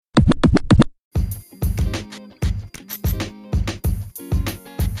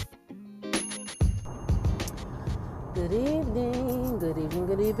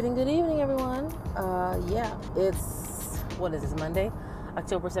Good evening, everyone. What is this, Monday?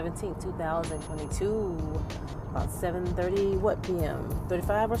 October 17th, 2022, about 7:30, p.m.,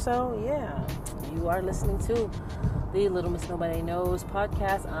 35 or so? Yeah, you are listening to the Little Miss Nobody Knows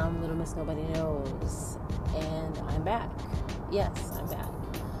podcast. I'm Little Miss Nobody Knows, and I'm back. Yes, I'm back.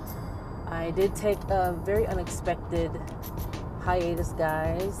 I did take a very unexpected hiatus,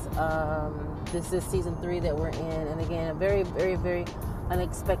 guys. This is season 3 that we're in, and again, a very, very, very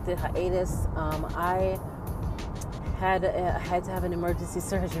unexpected hiatus. I had to have an emergency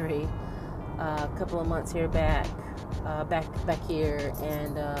surgery a couple of months here back here,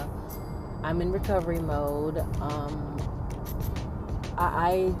 and I'm in recovery mode.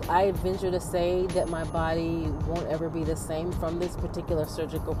 I venture to say that my body won't ever be the same from this particular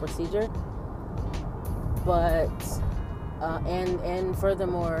surgical procedure, but and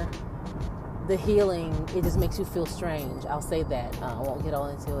furthermore, the healing, it just makes you feel strange. I'll say that. I won't get all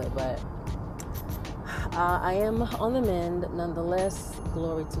into it, but I am on the mend nonetheless.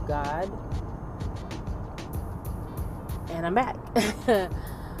 Glory to God. And I'm back.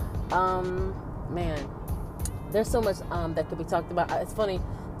 Man, there's so much that could be talked about. It's funny.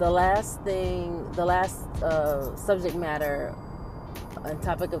 The last subject matter and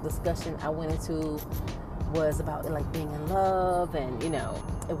topic of discussion I went into was about like being in love, and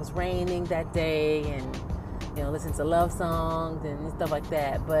it was raining that day, and listening to love songs and stuff like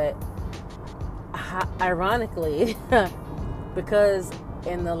that. But ironically, because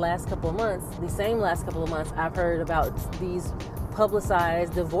in the last couple of months, I've heard about these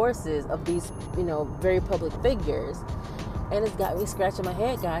publicized divorces of these very public figures, and it's got me scratching my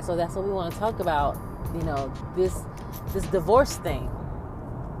head, guys. So that's what we want to talk about. This divorce thing.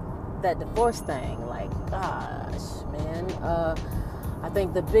 That divorce thing, like, gosh, man. I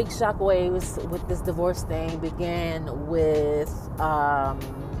think the big shockwaves with this divorce thing began with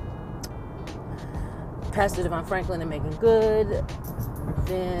Pastor Devon Franklin and Megan Good.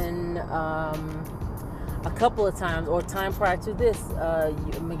 Then a couple of times, or time prior to this,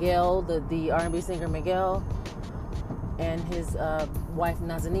 Miguel, the R&B singer Miguel, and his wife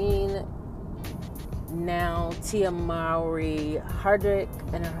Nazanin. Now Tia Mowry Hardrick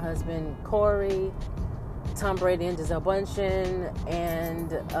and her husband Corey, Tom Brady and Gisele Bundchen,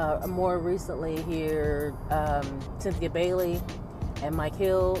 and more recently here, Cynthia Bailey and Mike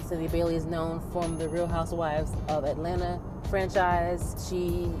Hill. Cynthia Bailey is known from the Real Housewives of Atlanta franchise.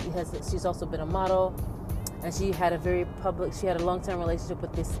 She's also been a model, and she had a long-term relationship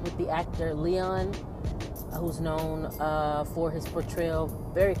with the actor Leon, who's known for his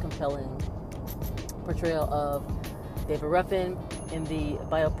very compelling portrayal of David Ruffin in the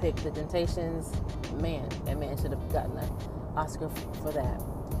biopic The Temptations. Man, that man should have gotten an Oscar for that.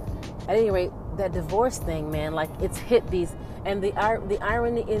 At any rate, that divorce thing, man, like, it's hit these, and the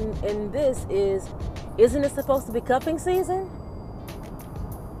irony in this is, isn't it supposed to be cuffing season?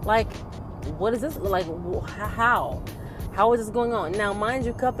 Like, what is this? Like, how is this going on? Now, mind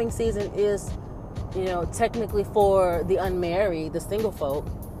you, cuffing season is, technically for the unmarried, the single folk.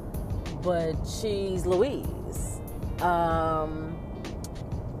 But she's Louise.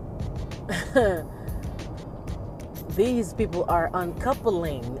 These people are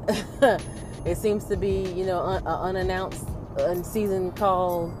uncoupling. It seems to be, unannounced season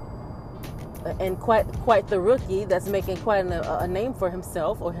called, and quite the rookie that's making quite a name for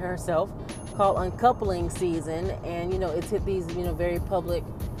himself or herself, called Uncoupling Season. And it's hit these very public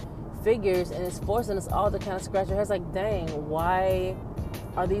figures, and it's forcing us all to kind of scratch our heads like, dang, why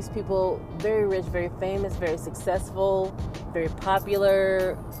are these people very rich, very famous, very successful, very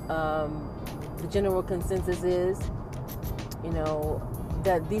popular? The general consensus is,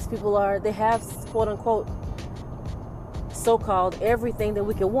 that these people they have, quote unquote, so-called everything that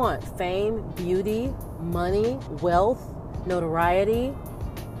we could want: fame, beauty, money, wealth, notoriety.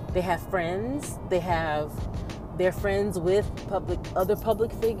 They have friends. They're friends with other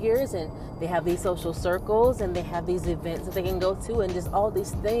public figures, and they have these social circles, and they have these events that they can go to, and just all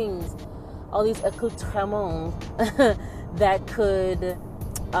these things, all these accoutrements that could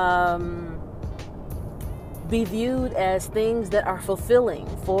be viewed as things that are fulfilling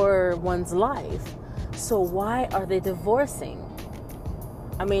for one's life. So why are they divorcing?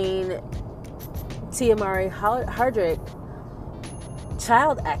 I mean, Tia Mowry Hardrick,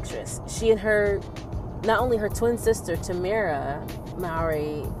 child actress, she and not only her twin sister, Tamara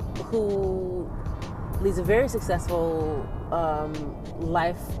Mowry, who leads a very successful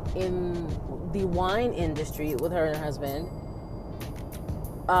life in the wine industry with her and her husband.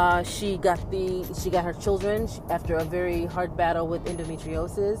 She got her children after a very hard battle with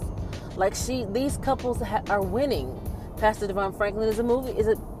endometriosis. Like, these couples are winning. Pastor Devon Franklin is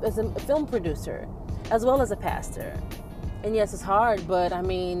a film producer as well as a pastor. And yes, it's hard, but I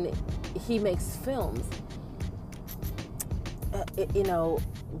mean, he makes films.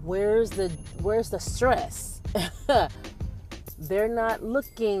 Where's the stress? They're not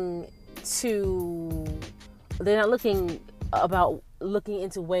looking into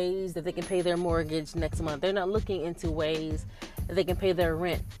ways that they can pay their mortgage next month. They're not looking into ways that they can pay their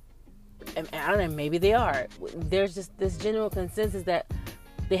rent. And I don't know, maybe they are. There's just this general consensus that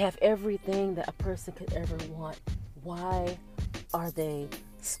they have everything that a person could ever want. Why are they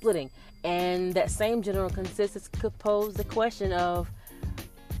splitting? And that same general consensus could pose the question of,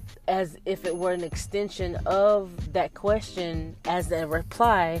 as if it were an extension of that question as a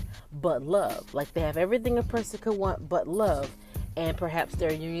reply, but love. Like, they have everything a person could want but love. And perhaps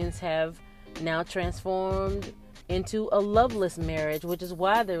their unions have now transformed into a loveless marriage, which is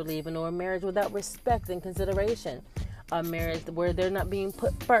why they're leaving, or a marriage without respect and consideration, a marriage where they're not being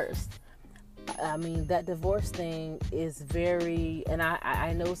put first. I mean, that divorce thing is very, and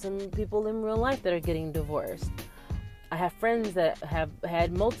I know some people in real life that are getting divorced. I have friends that have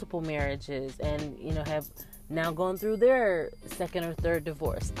had multiple marriages and, have now gone through their second or third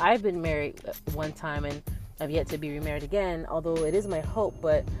divorce. I've been married one time and I've yet to be remarried again, although it is my hope,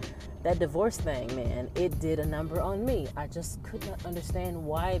 but that divorce thing, man, it did a number on me. I just could not understand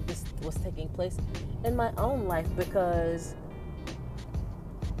why this was taking place in my own life, because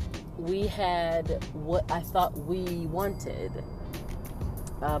we had what I thought we wanted.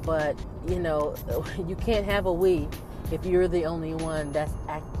 But, you can't have a we if you're the only one that's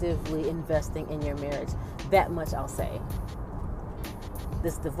actively investing in your marriage. That much I'll say.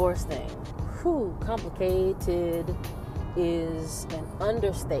 This divorce thing, complicated is an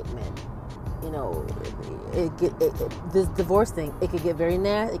understatement. This divorce thing, it could get very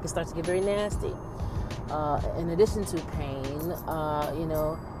nasty. It can start to get very nasty. In addition to pain,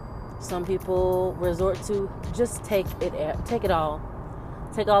 some people resort to just take it all.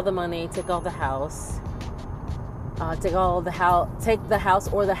 Take all the money, take all the house, take the house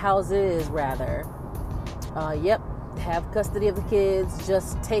or the houses rather. Have custody of the kids.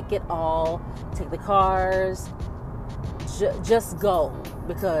 Just take it all. Take the cars. Just go,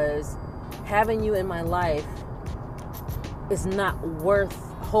 because having you in my life is not worth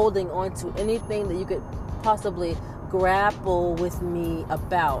holding on to anything that you could possibly grapple with me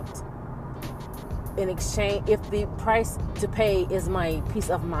about. In exchange, if the price to pay is my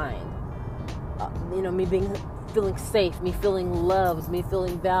peace of mind, me feeling safe, me feeling loved, me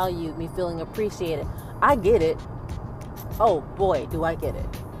feeling valued, me feeling appreciated. I get it. Oh boy, do I get it.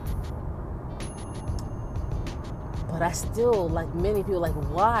 But I still, like many people, like,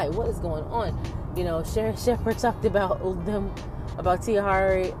 why? What is going on? Sharon Shepard talked about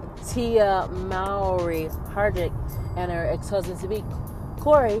Tia Mowry Hardrick and her ex-husband to be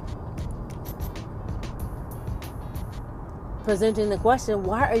Corey, presenting the question,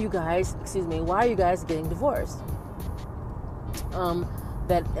 why are you guys getting divorced?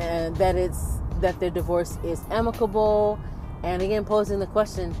 That their divorce is amicable, and again posing the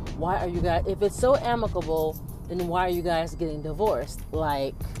question, why are you guys, if it's so amicable, then why are you guys getting divorced?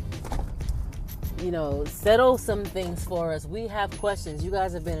 Like, settle some things for us. We have questions. You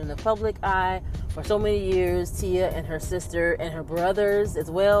guys have been in the public eye for so many years. Tia and her sister and her brothers as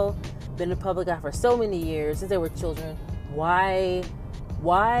well been in the public eye for so many years since they were children. Why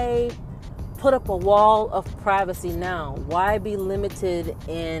put up a wall of privacy now? Why be limited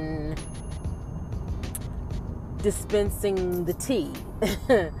in dispensing the tea?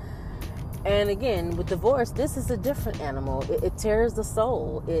 And again, with divorce, this is a different animal. It tears the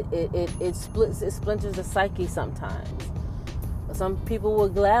soul. It splinters the psyche sometimes. Some people will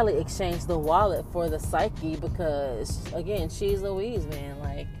gladly exchange the wallet for the psyche because, again, she's Louise, man.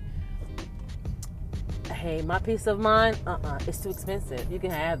 Like, hey, my peace of mind, it's too expensive. You can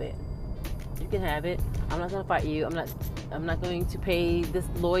have it. I'm not going to fight you. I'm not going to pay this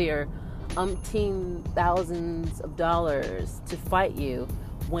lawyer umpteen thousands of dollars to fight you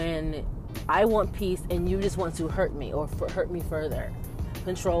when I want peace and you just want to hurt me or hurt me further,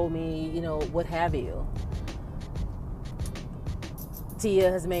 control me, what have you. Tia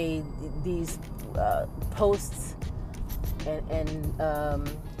has made these posts and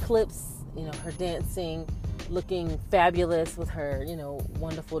clips, her dancing, looking fabulous with her,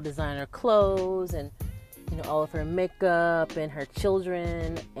 wonderful designer clothes and, all of her makeup and her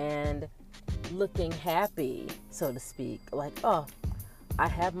children, and looking happy, so to speak. Like, oh, I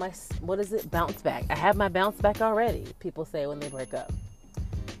have my, bounce back. I have my bounce back already, people say when they break up.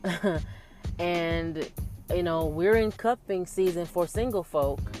 And, we're in cuffing season for single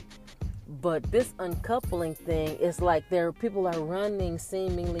folk, But this uncoupling thing is like people are running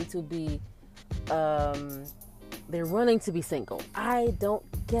seemingly to be, they're running to be single. I don't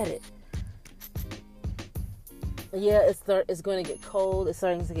get it. Yeah, it's going to get cold. It's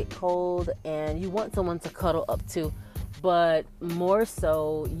starting to get cold, and you want someone to cuddle up to, but more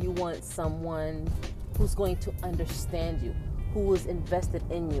so, you want someone who's going to understand you, who is invested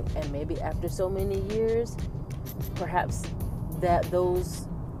in you, and maybe after so many years, perhaps that those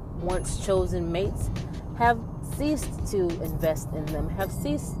once chosen mates have ceased to invest in them, have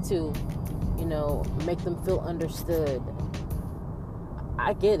ceased to, make them feel understood.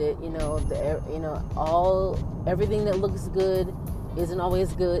 I get it, everything that looks good isn't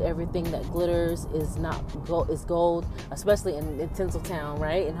always good. Everything that glitters is not gold, is gold, especially in Tinseltown,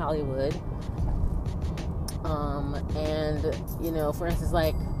 right, in Hollywood. And for instance,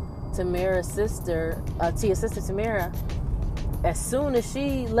 like Tia's sister Tamera, as soon as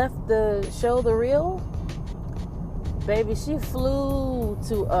she left the show The Real, baby, she flew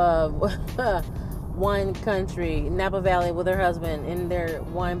to wine country, Napa Valley, with her husband in their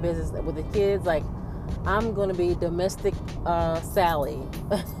wine business with the kids. Like, I'm going to be domestic Sally,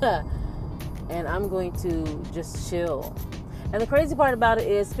 and I'm going to just chill. And the crazy part about it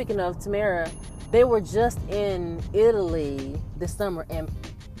is, speaking of Tamera, they were just in Italy this summer and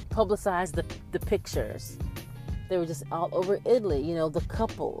publicized the pictures. They were just all over Italy, the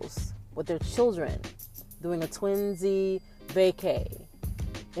couples with their children doing a twinsy vacay,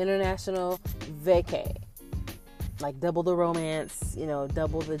 international vacay, like double the romance,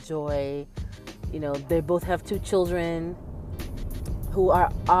 double the joy. They both have 2 children who are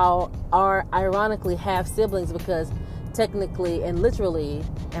ironically half siblings, because technically and literally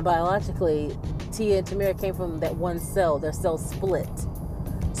and biologically, Tia and Tamera came from that one cell. Their cells split,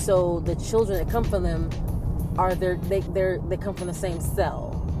 so the children that come from them they come from the same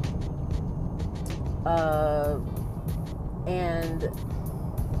cell, and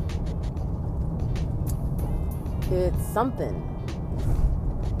it's something.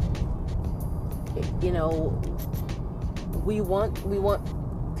 We want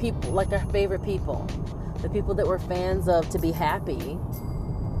people like our favorite people, the people that we're fans of, to be happy.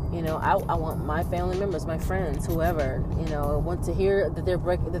 I want my family members, my friends, whoever, want to hear that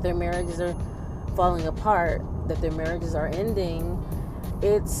that their marriages are falling apart, that their marriages are ending.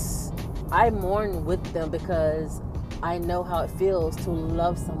 I mourn with them, because I know how it feels to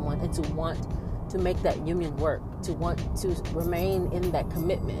love someone and to want to make that union work, to want to remain in that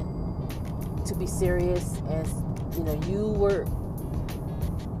commitment, to be serious. And you were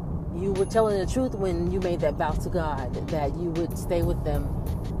telling the truth when you made that vow to God that you would stay with them,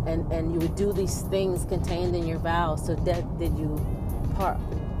 and you would do these things contained in your vows till death did you part,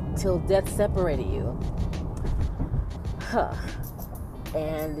 till death separated you.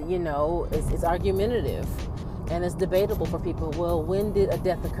 And it's argumentative, and it's debatable for people. Well, when did a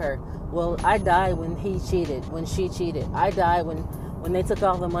death occur? Well, I died when he cheated, when she cheated. I died when they took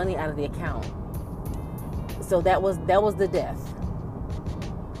all the money out of the account. So that was the death.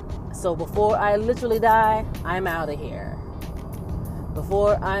 So before I literally die, I'm out of here.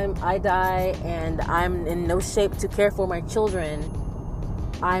 Before I die and I'm in no shape to care for my children,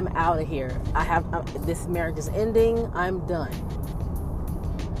 I'm out of here. This marriage is ending. I'm done.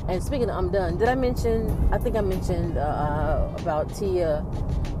 And speaking of I'm done, I think I mentioned about Tia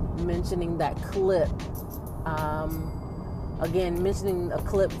mentioning that clip. Again, mentioning a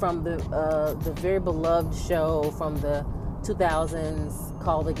clip from the very beloved show from the 2000s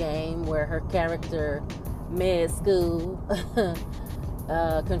called The Game, where her character, Med School,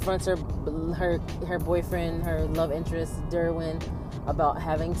 confronts her boyfriend, her love interest, Derwin, about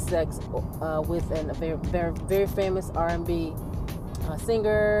having sex with a very, very, very famous R&B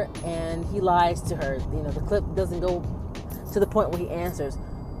singer, and he lies to her. The clip doesn't go to the point where he answers,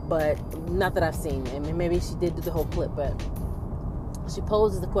 but not that I've seen. I mean, maybe she did do the whole clip, but she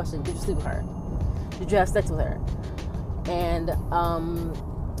poses the question: did you sleep with her? Did you have sex with her? And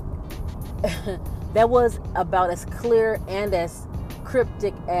that was about as clear and as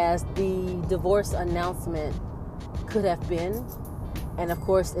cryptic as the divorce announcement could have been. And of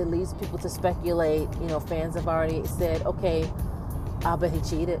course, it leads people to speculate. Fans have already said, okay, I bet he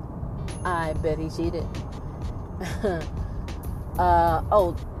cheated. I bet he cheated.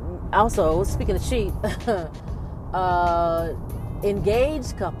 Also, speaking of cheat,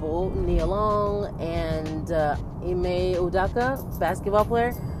 engaged couple Nia Long and Ime Udoka, basketball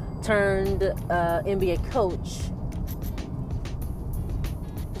player turned NBA coach,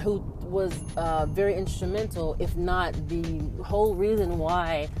 who was very instrumental, if not the whole reason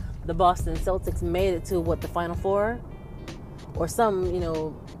why the Boston Celtics made it to the Final Four. or some,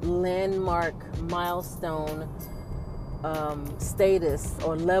 landmark milestone status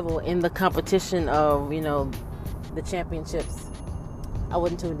or level in the competition of, the championships. I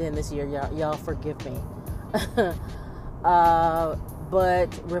wasn't tuned in this year, y'all forgive me.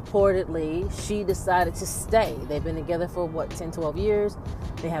 But reportedly, she decided to stay. They've been together for 10, 12 years.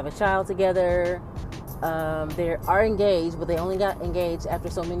 They have a child together. They are engaged, but they only got engaged after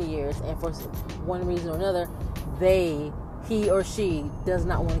so many years. And for one reason or another, he or she does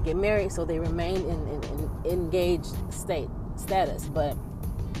not want to get married, so they remain in engaged status. But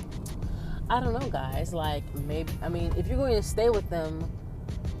I don't know, guys. Like, maybe, if you're going to stay with them,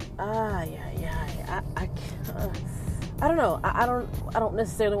 I don't know. I don't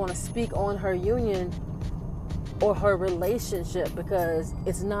necessarily want to speak on her union or her relationship, because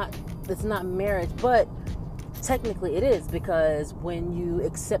it's not marriage, but technically it is, because when you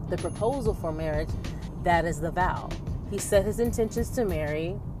accept the proposal for marriage, that is the vow. He set his intentions to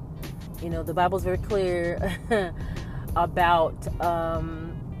marry. The Bible's very clear about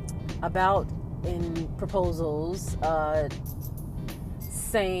in proposals,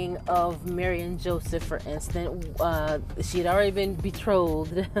 saying of Mary and Joseph, for instance. She had already been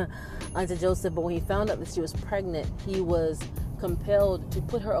betrothed unto Joseph, but when he found out that she was pregnant, he was compelled to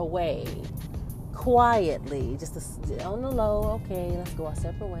put her away quietly, just on the low. Okay, let's go our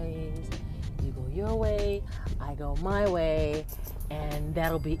separate ways. You go your way, I go my way, and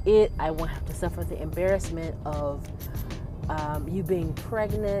that'll be it. I won't have to suffer the embarrassment of you being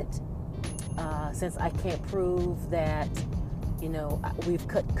pregnant, since I can't prove that, we've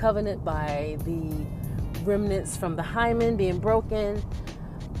cut covenant by the remnants from the hymen being broken.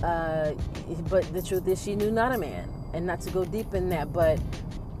 But the truth is, she knew not a man, and not to go deep in that, but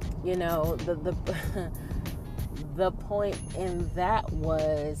the the point in that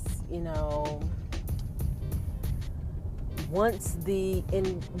was, once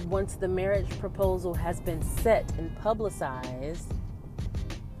the marriage proposal has been set and publicized,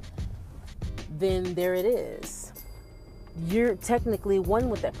 then there it is. You're technically one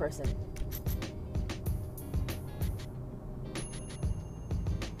with that person.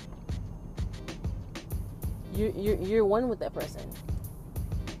 You're one with that person.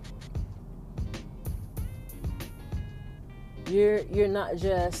 You're not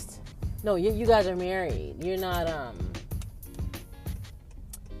just, no, you guys are married. You're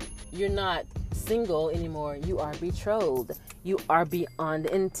not single anymore. You are betrothed. You are beyond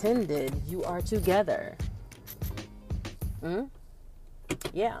intended. You are together.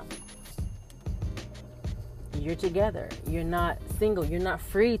 Yeah. You're together. You're not single. You're not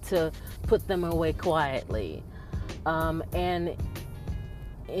free to put them away quietly. And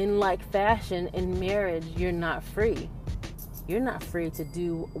in like fashion, in marriage, you're not free. You're not free to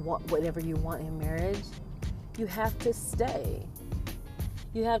do whatever you want in marriage. You have to stay.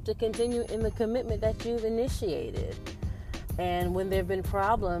 You have to continue in the commitment that you've initiated. And when there have been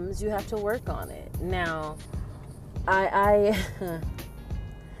problems, you have to work on it. Now, I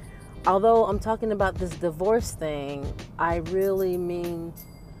although I'm talking about this divorce thing, I really mean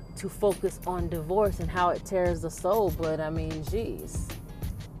to focus on divorce and how it tears the soul. But geez,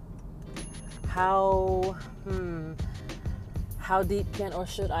 how deep can or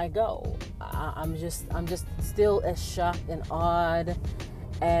should I go? I'm just still as shocked and awed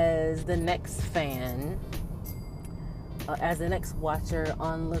as the next fan, as the next watcher,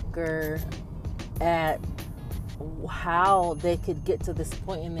 onlooker, at how they could get to this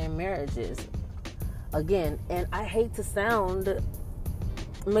point in their marriages. Again, and I hate to sound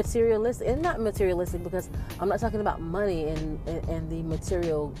materialistic, and not materialistic, because I'm not talking about money and the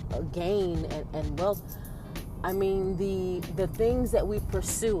material gain and wealth. I mean the things that we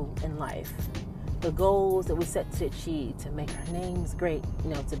pursue in life, the goals that we set to achieve, to make our names great,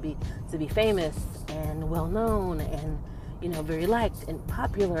 to be famous and well known, and very liked and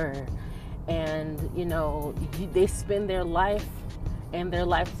popular. And they spend their life and their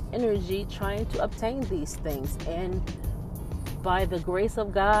life's energy trying to obtain these things, and by the grace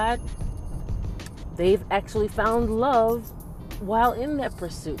of God, they've actually found love while in that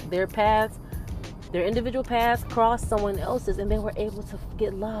pursuit. Their individual paths crossed someone else's, and they were able to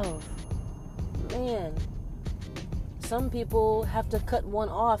get love. Man, some people have to cut one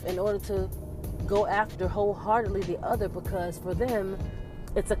off in order to go after wholeheartedly the other, because for them,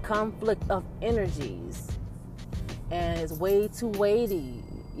 it's a conflict of energies, and it's way too weighty,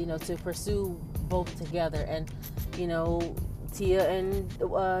 to pursue both together. And Tia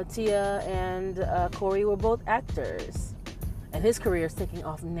and Corey were both actors, and his career is taking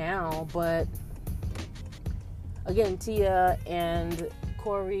off now. But again, Tia and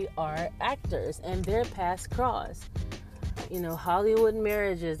Corey are actors, and their paths cross. Hollywood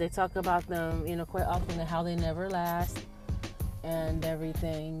marriages, they talk about them, quite often, and how they never last and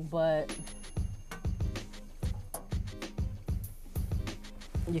everything. But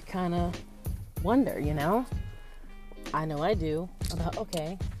you kind of wonder, I know I do, about,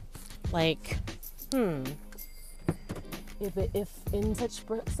 okay, like, if in such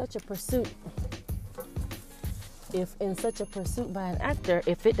a pursuit, by an actor,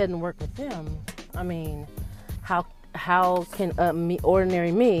 if it doesn't work with them, I mean, how can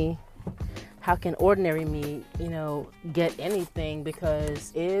ordinary me get anything?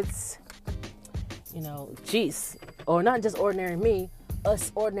 Because it's, geez, or not just ordinary me,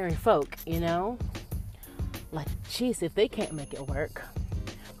 us ordinary folk, like, geez, if they can't make it work,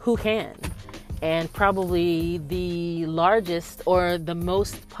 who can? And probably the largest or the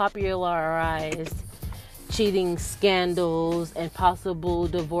most popularized cheating scandals and possible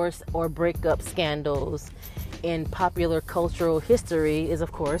divorce or breakup scandals in popular cultural history is,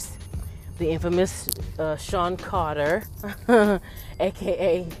 of course, the infamous Sean Carter,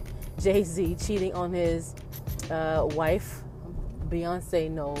 aka Jay-Z, cheating on his wife, Beyonce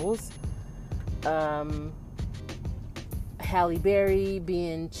Knowles. Halle Berry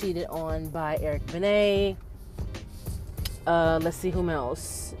being cheated on by Eric Benet. Let's see, whom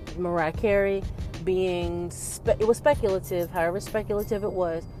else? Mariah Carey being, it was speculative, however speculative it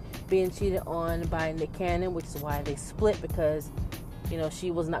was, being cheated on by Nick Cannon, which is why they split, because,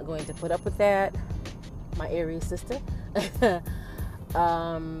 she was not going to put up with that. My Aries sister.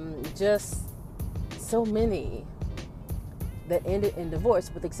 Just so many that ended in divorce,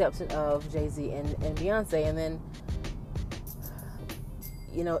 with the exception of Jay-Z and Beyonce. And then,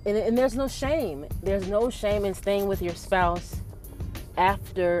 and there's no shame. There's no shame in staying with your spouse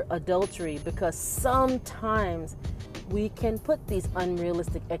after adultery, because sometimes we can put these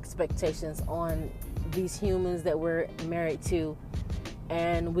unrealistic expectations on these humans that we're married to,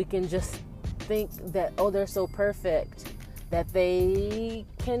 and we can just think that, oh, they're so perfect that they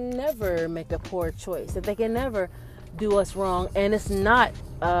can never make a poor choice, that they can never do us wrong. And it's not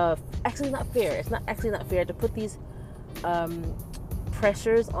actually not fair. It's not actually not fair to put these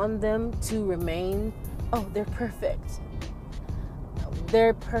pressures on them to remain, oh, they're perfect.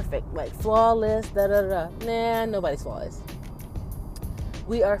 They're perfect, like flawless, Nah, nobody's flawless.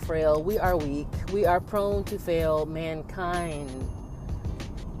 We are frail, we are weak, we are prone to fail. Mankind,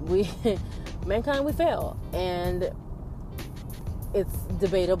 we fail. And it's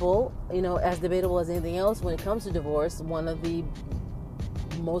debatable, as debatable as anything else when it comes to divorce. One of the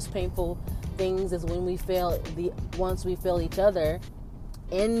most painful things is when we fail, once we fail each other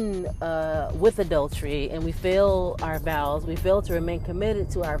with adultery, and we fail our vows, we fail to remain committed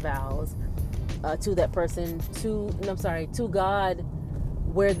to our vows, to that person, to God,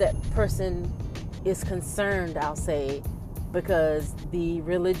 where that person is concerned, I'll say, because the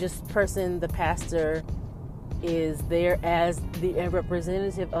religious person, the pastor, is there as the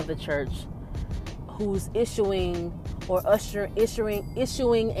representative of the church, who's issuing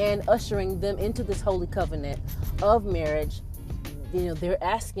and ushering them into this holy covenant of marriage. They're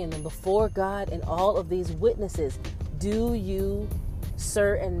asking them before God and all of these witnesses, do you,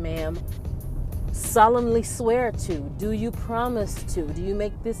 sir and ma'am, solemnly swear to? Do you promise to? Do you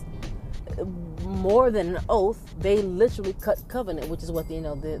make this more than an oath? They literally cut covenant, which is what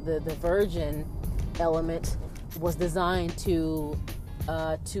the virgin element was designed to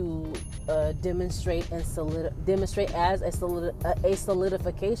demonstrate as a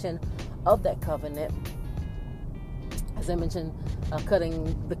solidification of that covenant. As I mentioned,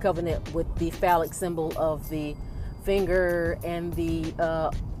 cutting the covenant with the phallic symbol of the finger and the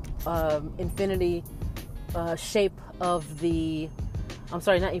infinity shape of the,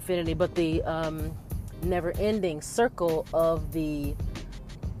 not infinity, but the never-ending circle of the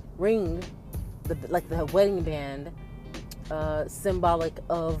ring, like the wedding band, symbolic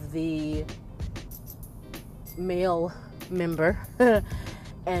of the male member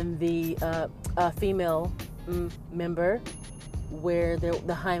and the female member, where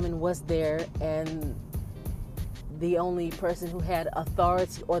the hymen was there, and the only person who had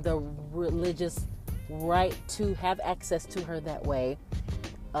authority or the religious right to have access to her that way,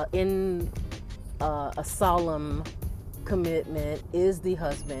 in a solemn commitment, is the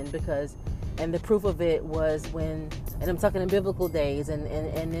husband. Because, and the proof of it was when, and I'm talking in biblical days, and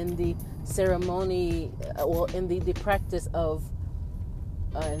in the ceremony, in the practice of,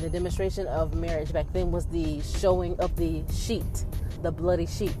 and the demonstration of marriage back then, was the showing of the sheet, the bloody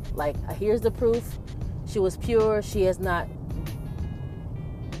sheet. Like, here's the proof. She was pure. She has not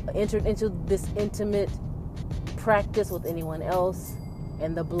entered into this intimate practice with anyone else.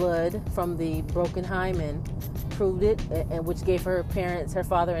 And the blood from the broken hymen proved it, and which gave her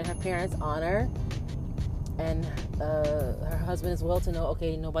father and her parents honor, and her husband as well, to know,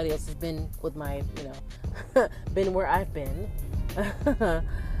 okay, nobody else has been with my, been where I've been.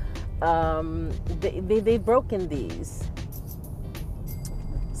 They've broken these.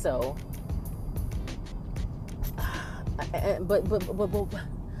 So, but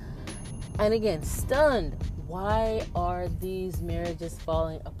and again, stunned. Why are these marriages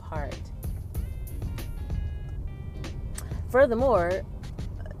falling apart? Furthermore,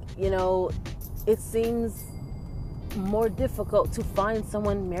 it seems more difficult to find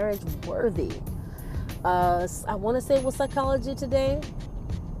someone marriage worthy. I want to say it was Psychology Today,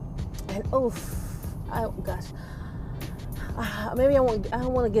 and maybe I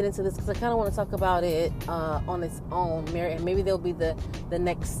don't want to get into this because I kind of want to talk about it on its own. And maybe there'll be the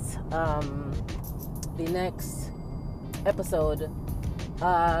next episode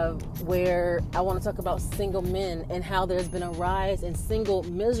where I want to talk about single men and how there's been a rise in single,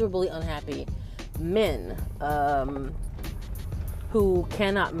 miserably unhappy men who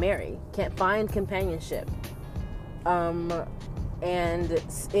cannot marry, can't find companionship. And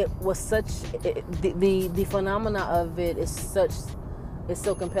it was such, the phenomena of it is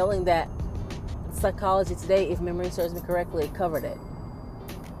so compelling that Psychology Today, if memory serves me correctly, covered it.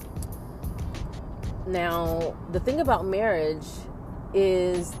 Now, the thing about marriage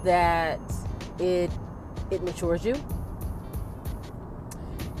is that it matures you.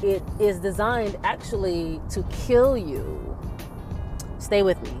 It is designed actually to kill you. Stay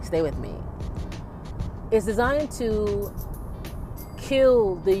with me. It's designed to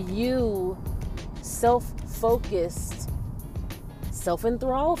kill the you, self-focused,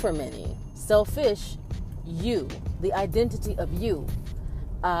 self-enthralled for many, selfish you, the identity of you,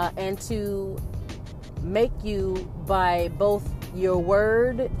 and to make you, by both your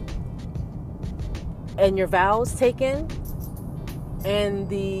word and your vows taken and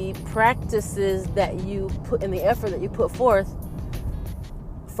the practices that you put in, the effort that you put forth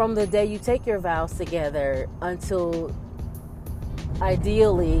from the day you take your vows together until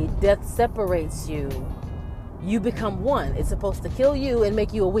ideally death separates you, you become one. It's supposed to kill you and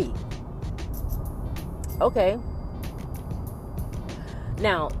make you a we. Okay.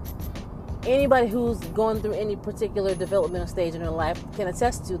 Now, anybody who's going through any particular developmental stage in their life can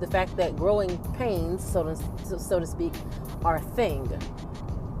attest to the fact that growing pains, so to speak, are a thing,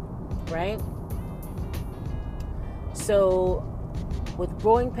 right? So, with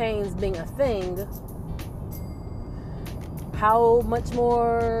growing pains being a thing, how much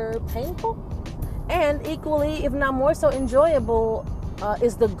more painful and equally, if not more so, enjoyable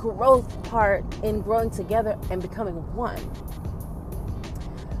is the growth part in growing together and becoming one.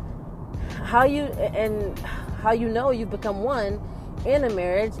 How you know you've become one in a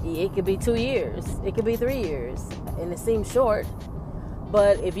marriage, it could be 2 years, it could be 3 years, and it seems short.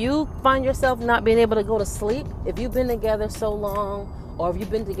 But if you find yourself not being able to go to sleep, if you've been together so long, or if you've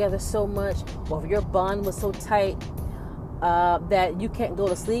been together so much, or if your bond was so tight that you can't go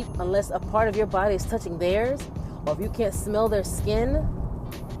to sleep unless a part of your body is touching theirs, or if you can't smell their skin,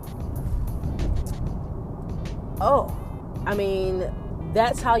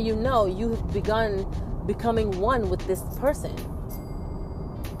 that's how you know you've begun becoming one with this person.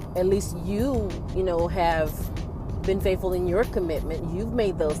 At least you have been faithful in your commitment. You've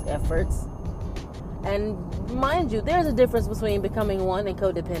made those efforts. And mind you, there's a difference between becoming one and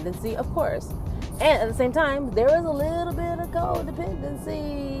codependency, of course. And at the same time, there is a little bit of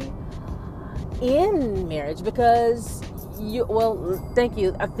codependency in marriage because thank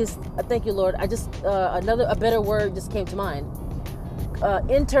you. Thank you, Lord. I just, a better word just came to mind.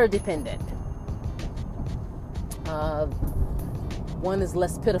 Interdependent. One is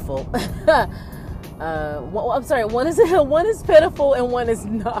less pitiful. I'm sorry. One is pitiful and one is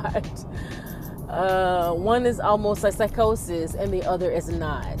not. One is almost like psychosis and the other is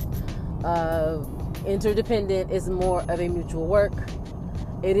not. Interdependent is more of a mutual work.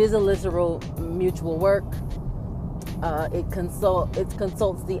 It is a literal mutual work. It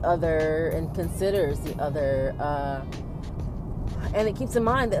consults the other and considers the other. And it keeps in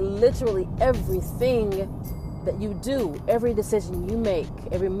mind that literally everything that you do, every decision you make,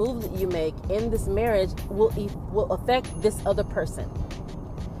 every move that you make in this marriage will affect this other person.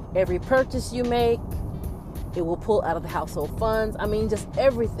 Every purchase you make, it will pull out of the household funds. I mean, just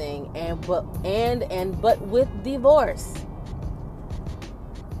everything. But with divorce,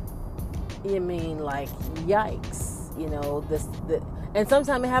 yikes. And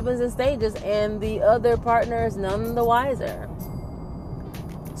sometimes it happens in stages, and the other partner is none the wiser.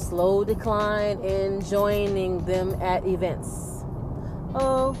 Slow decline in joining them at events.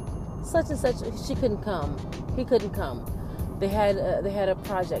 Oh, such and such, she couldn't come, he couldn't come. They had a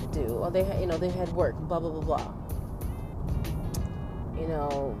project due, or they had work, blah blah blah blah.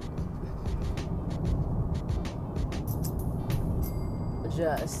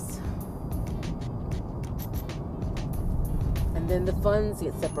 Just, and then the funds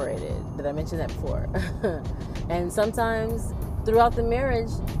get separated. Did I mention that before? And sometimes throughout the marriage,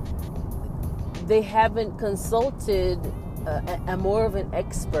 they haven't consulted a more of an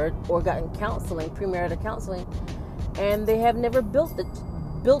expert or gotten counseling, premarital counseling, and they have never built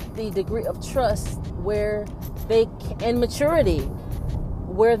the degree of trust where and maturity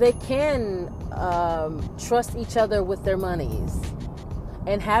where they can trust each other with their monies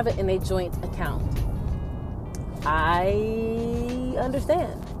and have it in a joint account. I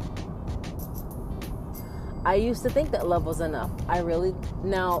understand. I used to think that love was enough.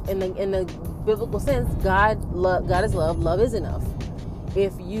 Now in the biblical sense, God is love. Love is enough.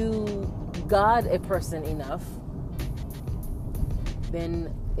 If you God a person enough,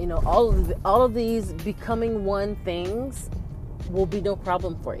 then all of these becoming one things will be no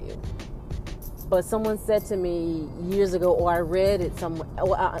problem for you. But someone said to me years ago, or I read it somewhere.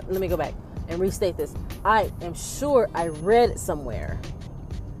 Let me go back and restate this. I am sure I read it somewhere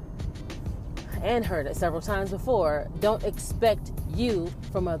and heard it several times before. Don't expect you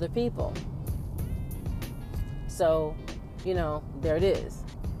from other people. So, there it is.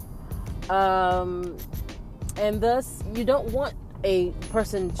 And thus, you don't want a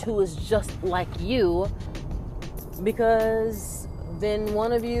person who is just like you, because then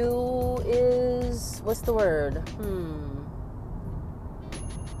one of you is, what's the word?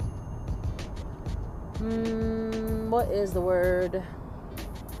 What is the word?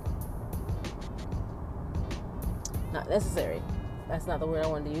 Not necessary. That's not the word I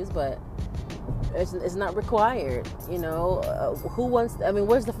wanted to use, but it's not required. Who wants?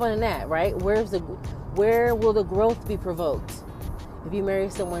 Where's the fun in that, right? Where will the growth be provoked? If you marry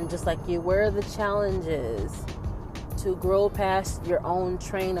someone just like you, where are the challenges to grow past your own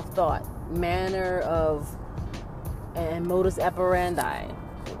train of thought, manner of, and modus operandi?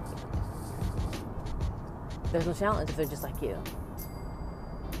 There's no challenge if they're just like you.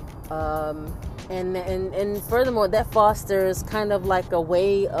 And furthermore, that fosters kind of like a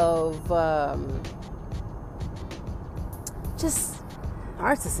way of just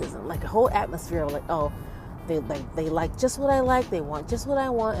narcissism, like a whole atmosphere of like, oh, they like just what I like, they want just what I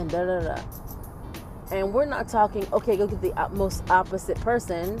want, and da da da. And we're not talking, okay, go get the most opposite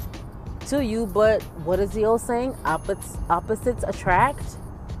person to you, but what is the old saying? Opposites attract.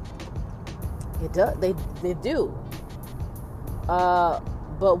 It does. They do.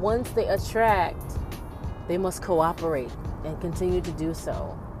 But once they attract, they must cooperate and continue to do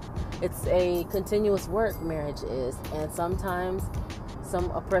so. It's a continuous work, marriage is, and sometimes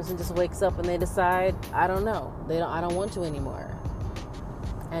a person just wakes up and they decide, I don't know, I don't want to anymore.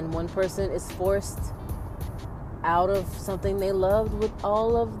 And one person is forced out of something they loved with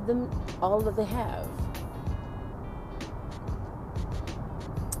all that they have.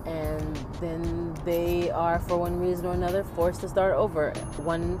 And then they are, for one reason or another, forced to start over.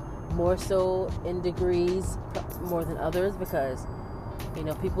 One more so in degrees more than others, because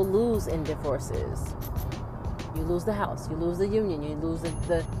people lose in divorces. You lose the house, you lose the union, you lose the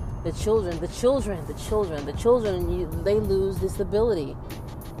children, they lose the stability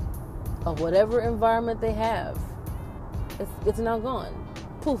of whatever environment they have. It's now gone.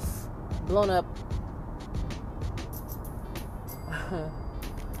 Poof, blown up.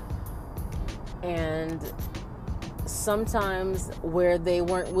 And sometimes where they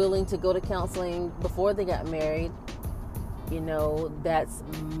weren't willing to go to counseling before they got married, that's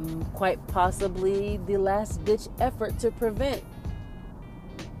quite possibly the last ditch effort to prevent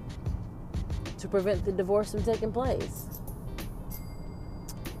the divorce from taking place.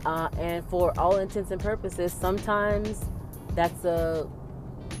 And for all intents and purposes, sometimes that's a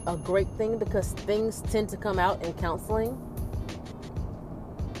great thing, because things tend to come out in counseling.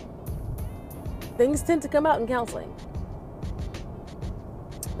 Things tend to come out in counseling.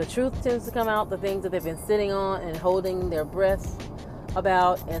 The truth tends to come out, the things that they've been sitting on and holding their breath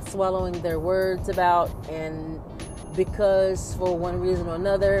about and swallowing their words about, and because for one reason or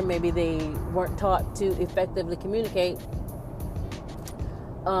another, maybe they weren't taught to effectively communicate,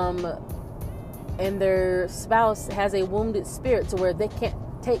 and their spouse has a wounded spirit to where they can't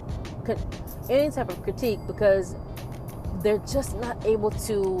take any type of critique because they're just not able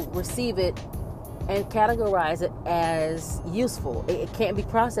to receive it and categorize it as useful. It can't be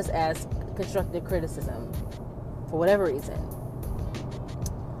processed as constructive criticism for whatever reason.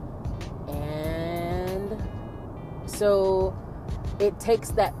 And so it takes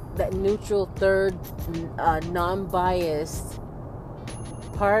that that neutral third, non-biased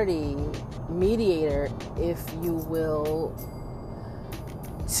party, mediator, if you will,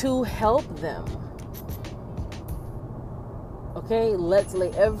 to help them. Okay, let's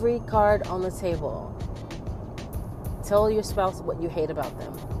lay every card on the table. Tell your spouse what you hate about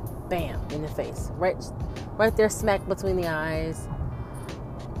them. Bam, in the face. Right there, smack between the eyes.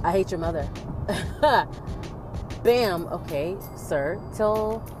 I hate your mother. Bam. Okay, sir,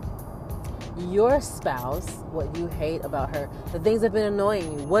 tell your spouse what you hate about her. The things that have been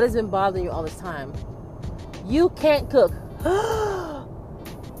annoying you. What has been bothering you all this time? You can't cook.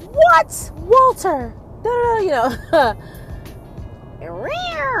 What? Walter? You know.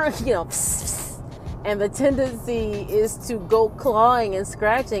 You know. And the tendency is to go clawing and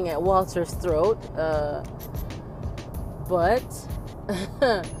scratching at Walter's throat. But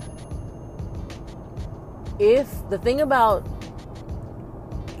if the thing about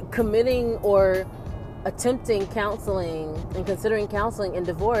committing or attempting counseling and considering counseling in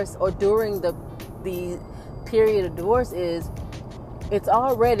divorce or during the period of divorce is it's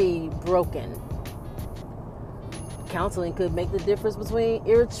already broken. Counseling could make the difference between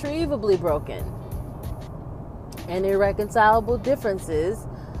irretrievably broken and irreconcilable differences.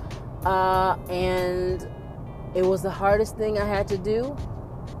 And it was the hardest thing I had to do,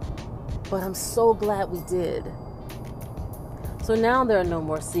 but I'm so glad we did. So now there are no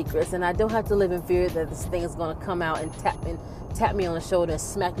more secrets, and I don't have to live in fear that this thing is going to come out and tap me on the shoulder and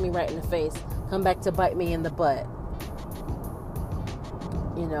smack me right in the face, come back to bite me in the butt.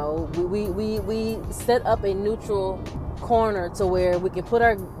 You know, we set up a neutral corner to where we can put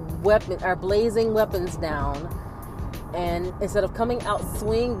our blazing weapons down, and instead of coming out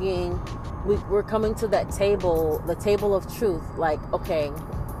swinging, we're coming to that table, the table of truth. Like, okay,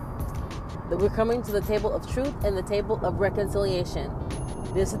 we're coming to the table of truth and the table of reconciliation.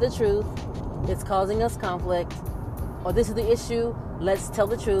 This is the truth. It's causing us conflict. Or this is the issue. Let's tell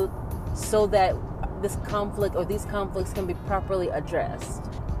the truth so that this conflict or these conflicts can be properly addressed.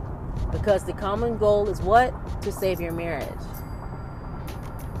 Because the common goal is what? To save your marriage.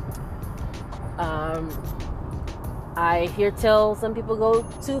 I hear tell some people go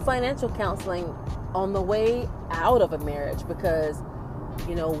to financial counseling on the way out of a marriage because,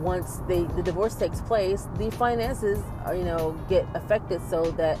 you know, once the divorce takes place, the finances are, you know, get affected,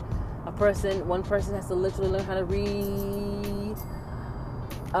 so that one person has to literally learn how to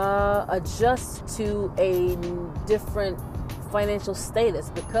adjust to a different financial status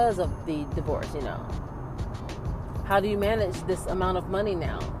because of the divorce. You know, how do you manage this amount of money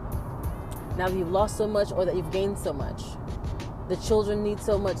now that you've lost so much or that you've gained so much? The children need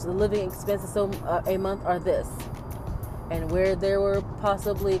so much, the living expenses a month are this. And where there were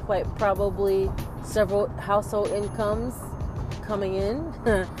quite probably several household incomes coming in,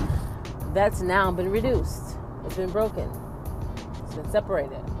 that's now been reduced. It's been broken. It's been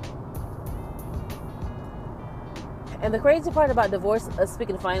separated. And the crazy part about divorce,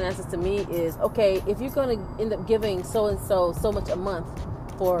 speaking of finances to me, is, okay, if you're going to end up giving so-and-so so much a month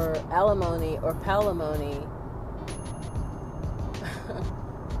for alimony or palimony,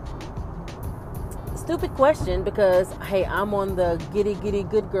 stupid question, because, hey, I'm on the giddy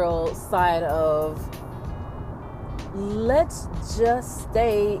good girl side of let's just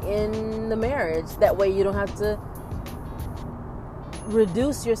stay in the marriage. That way you don't have to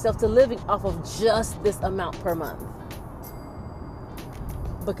reduce yourself to living off of just this amount per month.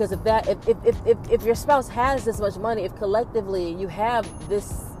 Because if your spouse has this much money, if collectively you have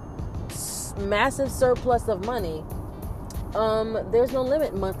this massive surplus of money, there's no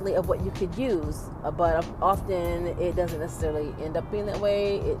limit monthly of what you could use. But often it doesn't necessarily end up being that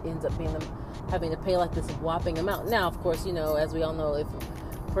way. It ends up being them having to pay like this whopping amount. Now, of course, you know, as we all know, if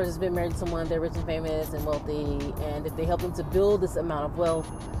a person's been married to someone, they're rich and famous and wealthy, and if they help them to build this amount of wealth,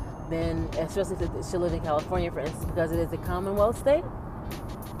 then, especially if she lives in California, for instance, because it is a Commonwealth state,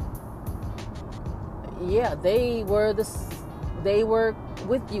 yeah, they were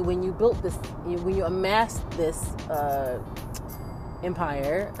with you when you built this, when you amassed this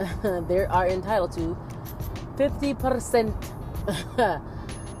empire. They are entitled to 50%.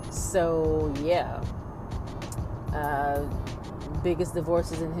 So yeah, biggest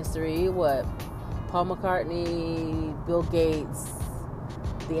divorces in history. What? Paul McCartney, Bill Gates,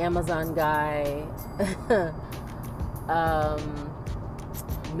 the Amazon guy.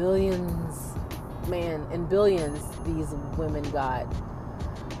 Millions, man, and billions these women got.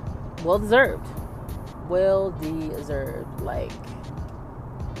 Well deserved. Like,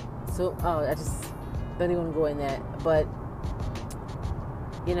 so, I just don't even want to go in that. But,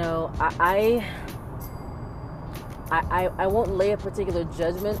 you know, I I won't lay a particular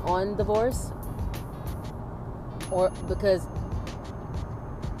judgment on divorce, or because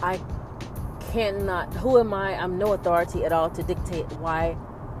I cannot, who am I? I'm no authority at all to dictate why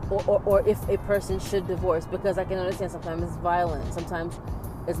or if a person should divorce, because I can understand sometimes it's violent, sometimes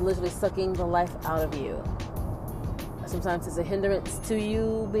it's literally sucking the life out of you. Sometimes it's a hindrance to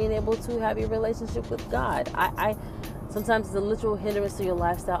you being able to have your relationship with God. I sometimes it's a literal hindrance to your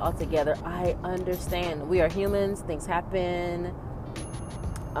lifestyle altogether. I understand. We are humans. Things happen.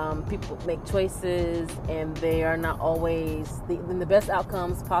 People make choices, and they are not always the best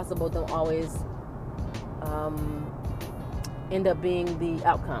outcomes possible. Don't always end up being the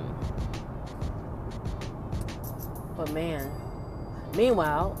outcome. But man,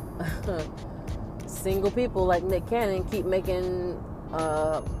 meanwhile, single people like Nick Cannon keep making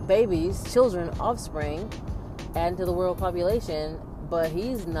babies, children, offspring, adding to the world population, but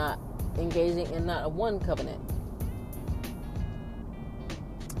he's not engaging in not a one covenant.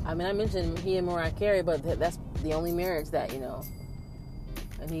 I mean, I mentioned he and Mariah Carey, but that's the only marriage that, and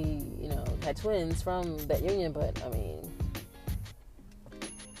he, had twins from that union, but I mean,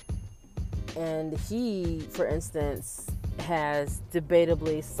 and he, for instance, has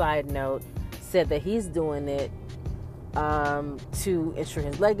debatably, side note, said that he's doing it to ensure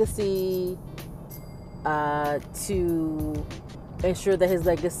his legacy, to ensure that his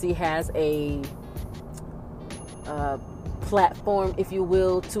legacy has a platform, if you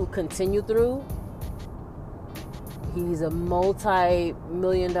will, to continue through. He's a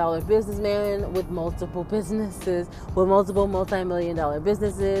multi-million-dollar businessman with multiple businesses, with multiple multi-million-dollar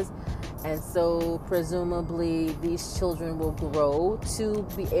businesses. And so presumably these children will grow to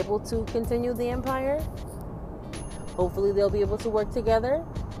be able to continue the empire. Hopefully they'll be able to work together.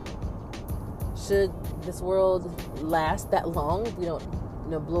 Should this world last that long, if we don't,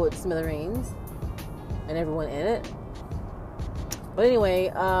 blow it to smithereens and everyone in it. But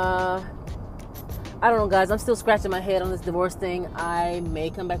anyway, I don't know, guys. I'm still scratching my head on this divorce thing. I may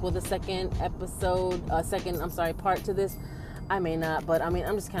come back with a part to this. I may not, but I mean,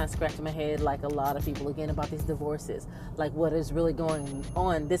 I'm just kind of scratching my head like a lot of people again about these divorces. Like, what is really going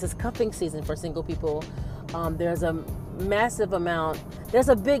on? This is cuffing season for single people. There's a massive amount. There's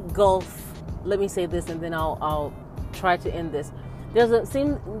a big gulf. Let me say this, and then I'll try to end this.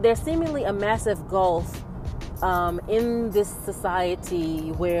 There's seemingly a massive gulf in this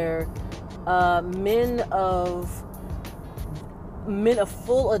society where men of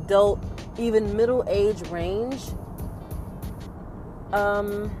full adult, even middle age range,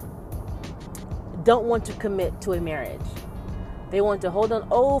 don't want to commit to a marriage. They want to hold on.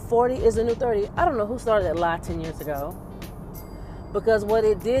 40 is the new 30. I don't know who started that lie 10 years ago. Because what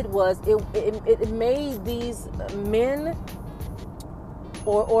it did was it made these men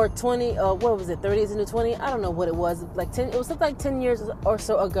or 20, what was it, 30 is the new 20? I don't know what it was. Like 10, it was something like 10 years or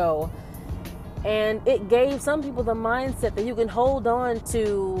so ago. And it gave some people the mindset that you can hold on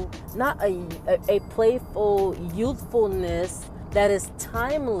to not a playful youthfulness that is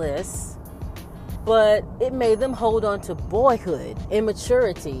timeless, but it made them hold on to boyhood,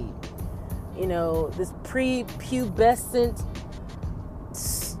 immaturity, this prepubescent,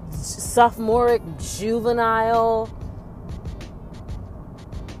 sophomoric, juvenile,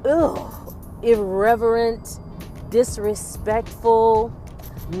 irreverent, disrespectful,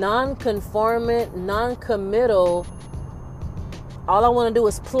 non-conformant, non-committal. All I want to do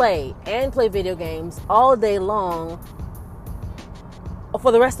is play video games all day long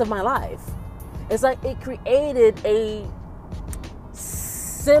for the rest of my life. It's like it created a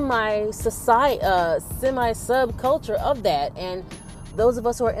semi-subculture of that. And those of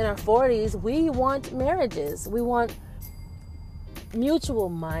us who are in our 40s, we want marriages. We want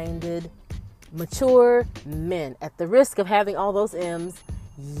mutual-minded, mature men. At the risk of having all those M's,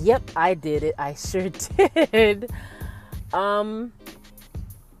 yep, I did it. I sure did.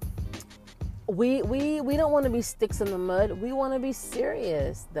 We don't want to be sticks in the mud. We want to be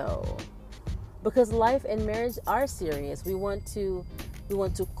serious, though, because life and marriage are serious. We want to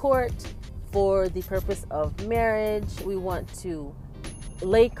court for the purpose of marriage. We want to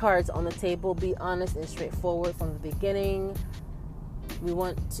lay cards on the table, be honest and straightforward from the beginning. We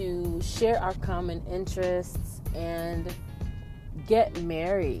want to share our common interests and get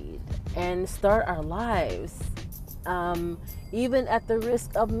married and start our lives, even at the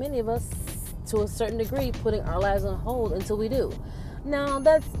risk of many of us, to a certain degree, putting our lives on hold until we do. Now,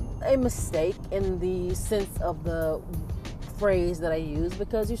 that's a mistake in the sense of the phrase that I use,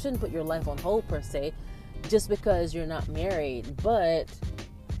 because you shouldn't put your life on hold per se just because you're not married, but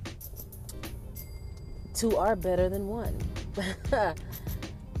two are better than one.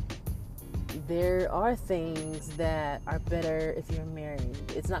 there are things that are better if you're married.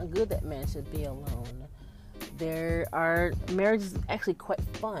 It's not good that man should be alone. Marriage is actually quite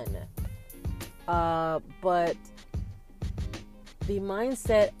fun. But the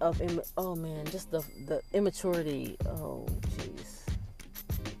mindset of, just the immaturity, oh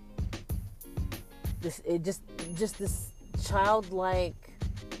jeez. This childlike,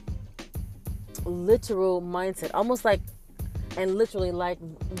 literal mindset, almost like, and literally like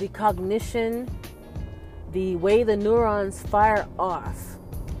the cognition, the way the neurons fire off.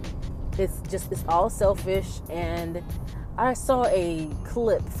 It's all selfish. And I saw a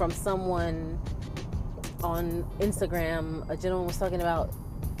clip from someone on Instagram. A gentleman was talking about,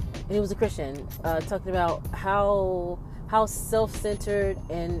 and he was a Christian, talking about how self-centered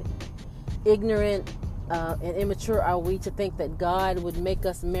and ignorant and immature are we to think that God would make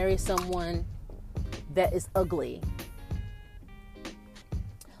us marry someone that is ugly.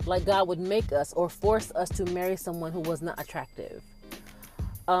 Like God would make us or force us to marry someone who was not attractive.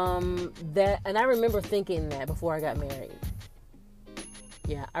 And I remember thinking that before I got married.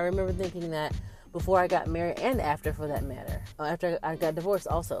 Yeah, I remember thinking that before I got married, and after, for that matter. After I got divorced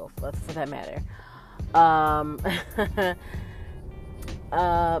also, for that matter.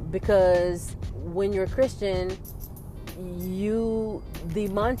 Because when you're a Christian, the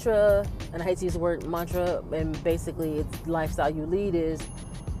mantra, and I hate to use the word mantra, and basically it's lifestyle you lead, is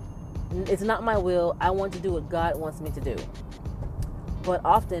it's not my will. I want to do what God wants me to do. But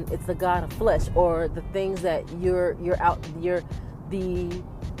often it's the God of flesh, or the things that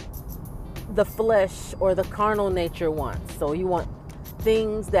the flesh or the carnal nature wants. So you want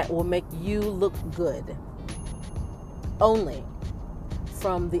things that will make you look good. Only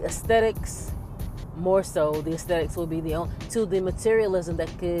from the aesthetics, more so the aesthetics will be to the materialism that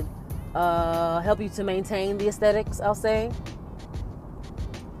could help you to maintain the aesthetics, I'll say.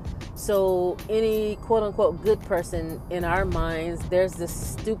 So any quote-unquote good person in our minds, there's this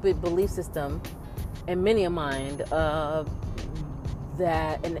stupid belief system, and many a mind,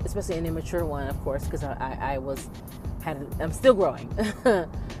 that, and especially an immature one, of course, because I'm still growing.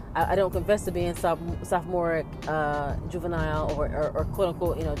 I don't confess to being sophomoric, juvenile, or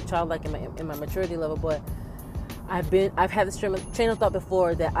quote-unquote, childlike in my maturity level, but I've had this train of thought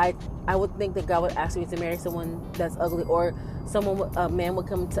before that I would think that God would ask me to marry someone that's ugly, or a man would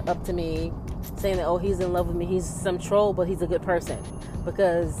come up to me saying that, oh, he's in love with me, he's some troll, but he's a good person.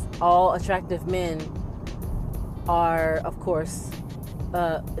 Because all attractive men are, of course,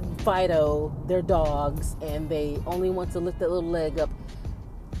 Fido, they're dogs, and they only want to lift that little leg up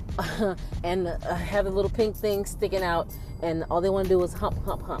and have a little pink thing sticking out, and all they want to do is hump,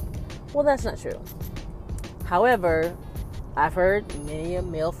 hump, hump. Well, that's not true. However, I've heard many a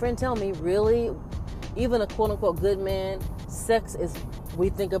male friend tell me, really, even a quote-unquote good man, sex is, we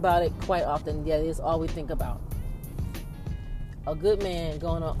think about it quite often. Yeah, it is all we think about. A good man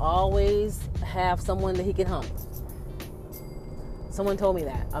gonna always have someone that he can hump. Someone told me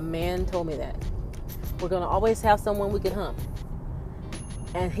that. A man told me that. We're gonna always have someone we can hump.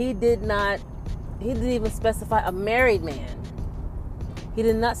 And he didn't even specify a married man. He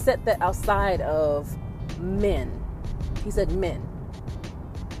did not set that outside of men. He said men.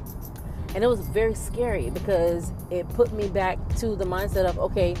 And it was very scary, because it put me back to the mindset of,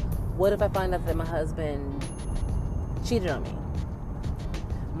 okay, what if I find out that my husband cheated on me?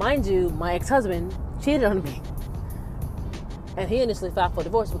 Mind you, my ex-husband cheated on me. And he initially filed for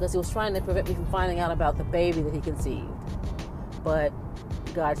divorce because he was trying to prevent me from finding out about the baby that he conceived. But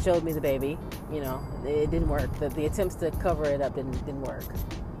God showed me the baby. It didn't work. The attempts to cover it up didn't work.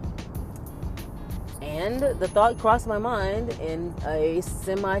 And the thought crossed my mind in a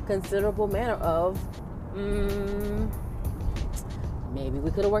semi-considerable manner of, maybe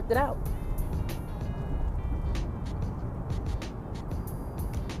we could have worked it out.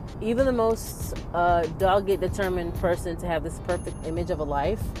 Even the most dogged, determined person to have this perfect image of a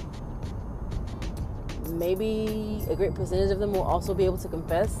life, maybe a great percentage of them will also be able to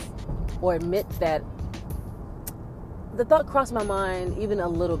confess or admit that the thought crossed my mind even a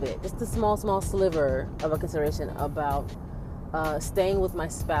little bit, just a small sliver of a consideration about staying with my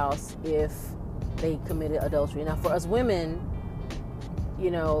spouse if they committed adultery. Now, for us women,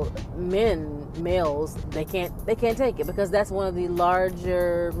 males, they can't take it, because that's one of the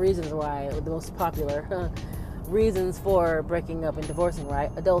larger reasons why, the most popular reasons for breaking up and divorcing,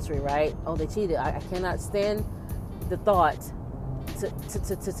 right? Adultery, right? Oh, they cheated. I cannot stand the thought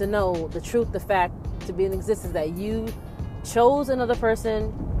to know the truth, the fact, to be in existence that you chose another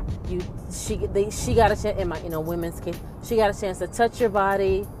person. She got a chance, in women's case, she got a chance to touch your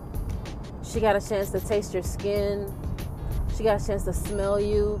body. She got a chance to taste your skin. She got a chance to smell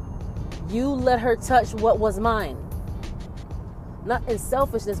you. You let her touch what was mine. Not in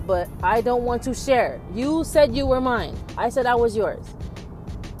selfishness, but I don't want to share. You said you were mine. I said I was yours.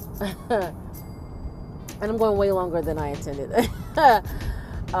 And I'm going way longer than I intended. But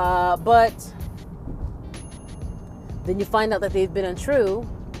then you find out that they've been untrue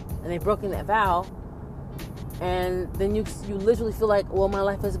and they've broken that vow. And then you literally feel like, well, my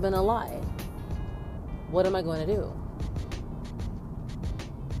life has been a lie. What am I going to do?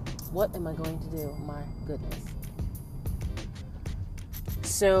 What am I going to do? My goodness.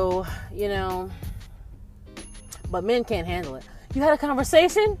 So, but men can't handle it. You had a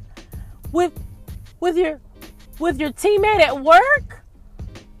conversation with your teammate at work?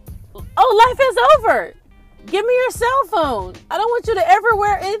 Oh, life is over. Give me your cell phone. I don't want you to ever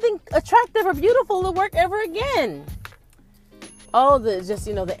wear anything attractive or beautiful to work ever again. Oh, the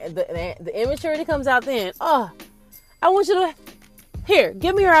immaturity comes out then. Oh, I want you to, here,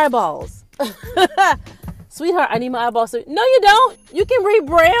 give me your eyeballs. Sweetheart, I need my eyeballs. No, you don't. You can read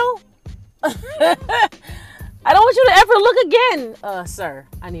Braille. I don't want you to ever look again. Sir,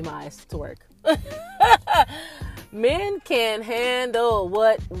 I need my eyes to work. Men can handle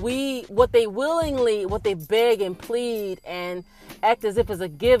what they beg and plead and act as if it's a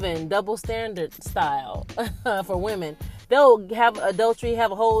given, double standard style for women. They'll have adultery,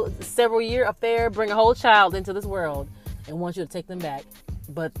 have a whole several year affair, bring a whole child into this world and want you to take them back.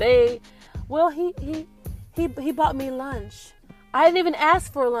 But he bought me lunch. I didn't even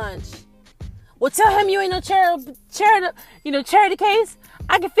ask for lunch. Well, tell him you ain't no charity case.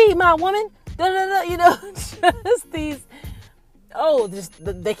 I can feed my woman. Just these.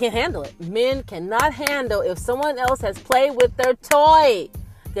 They can't handle it. Men cannot handle if someone else has played with their toy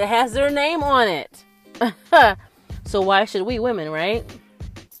that has their name on it. So why should we women, right?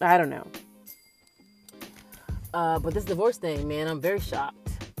 I don't know. But this divorce thing, man, I'm very shocked.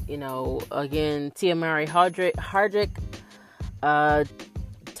 Again, Tia Mowry Hardrick,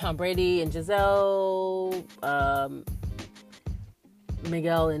 Tom Brady and Giselle,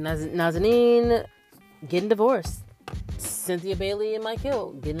 Miguel and Nazanin getting divorced. Cynthia Bailey and Mike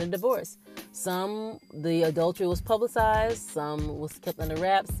Hill getting a divorce. Some, the adultery was publicized. Some was kept under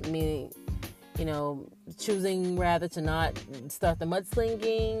wraps, meaning, choosing rather to not start the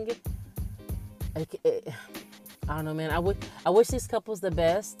mudslinging. I don't know, man. I wish these couples the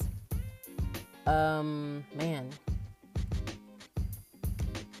best. Man.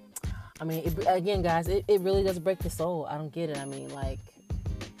 I mean, again, guys, it really does break the soul. I don't get it. I mean, like,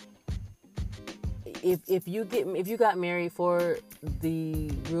 if you got married for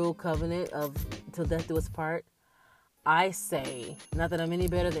the real covenant of till death do us part, I say, not that I'm any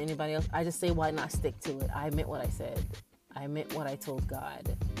better than anybody else, I just say, why not stick to it? I meant what I said. I meant what I told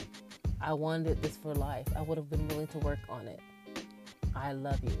God. I wanted this for life. I would have been willing to work on it. I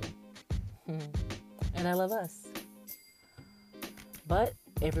love you. And I love us. But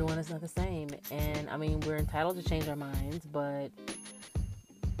everyone is not the same. And I mean, we're entitled to change our minds, but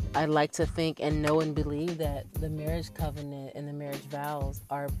I'd like to think and know and believe that the marriage covenant and the marriage vows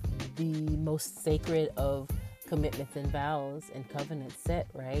are the most sacred of commitments and vows and covenants set,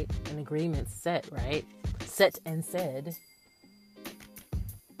 right? And agreements set, right? Set and said.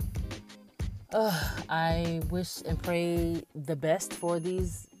 I wish and pray the best for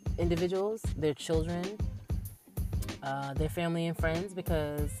these individuals, their children, their family and friends,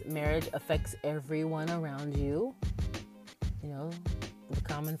 because marriage affects everyone around you. The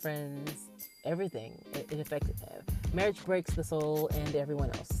common friends, everything. It affects, marriage breaks the soul and everyone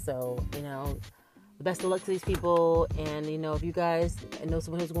else. So, the best of luck to these people. And, if you guys know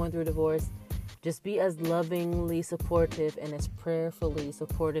someone who's going through a divorce, just be as lovingly supportive and as prayerfully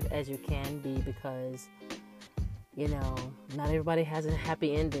supportive as you can be, because, not everybody has a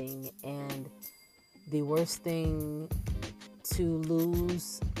happy ending. And the worst thing to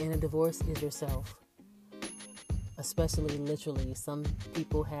lose in a divorce is yourself. Especially literally. Some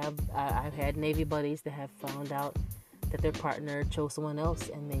people I've had Navy buddies that have found out that their partner chose someone else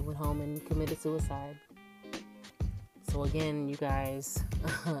and they went home and committed suicide. So again, you guys,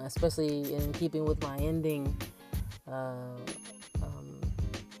 especially in keeping with my ending,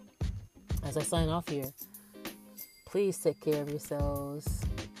 as I sign off here, please take care of yourselves,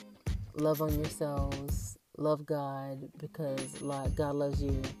 love on yourselves, love God, because God loves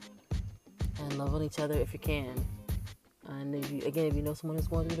you, and love on each other if you can. And if you know someone who's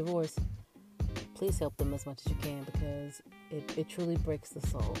going through divorce, please help them as much as you can, because it truly breaks the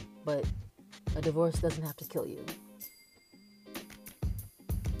soul. But a divorce doesn't have to kill you.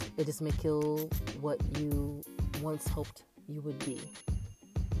 It just may kill what you once hoped you would be.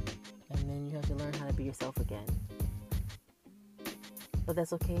 And then you have to learn how to be yourself again. But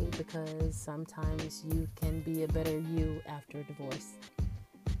that's okay, because sometimes you can be a better you after divorce.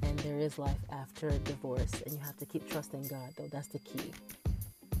 And there is life after divorce. And you have to keep trusting God, though. That's the key.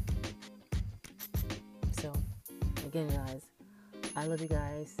 So, again, guys, I love you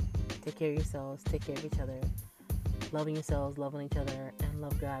guys. Take care of yourselves. Take care of each other. Loving yourselves, loving each other, and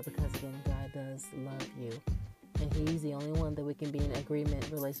love God, because, again, God does love you. And He's the only one that we can be in agreement,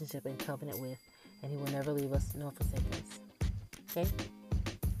 relationship, and covenant with. And He will never leave us nor forsake us. Okay?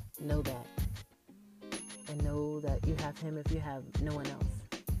 Know that. And know that you have Him if you have no one else.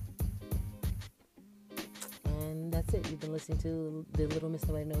 And that's it. You've been listening to the Little Miss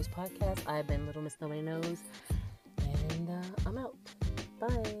Nobody Knows podcast. I've been Little Miss Nobody Knows. And I'm out.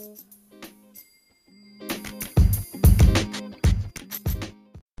 Bye.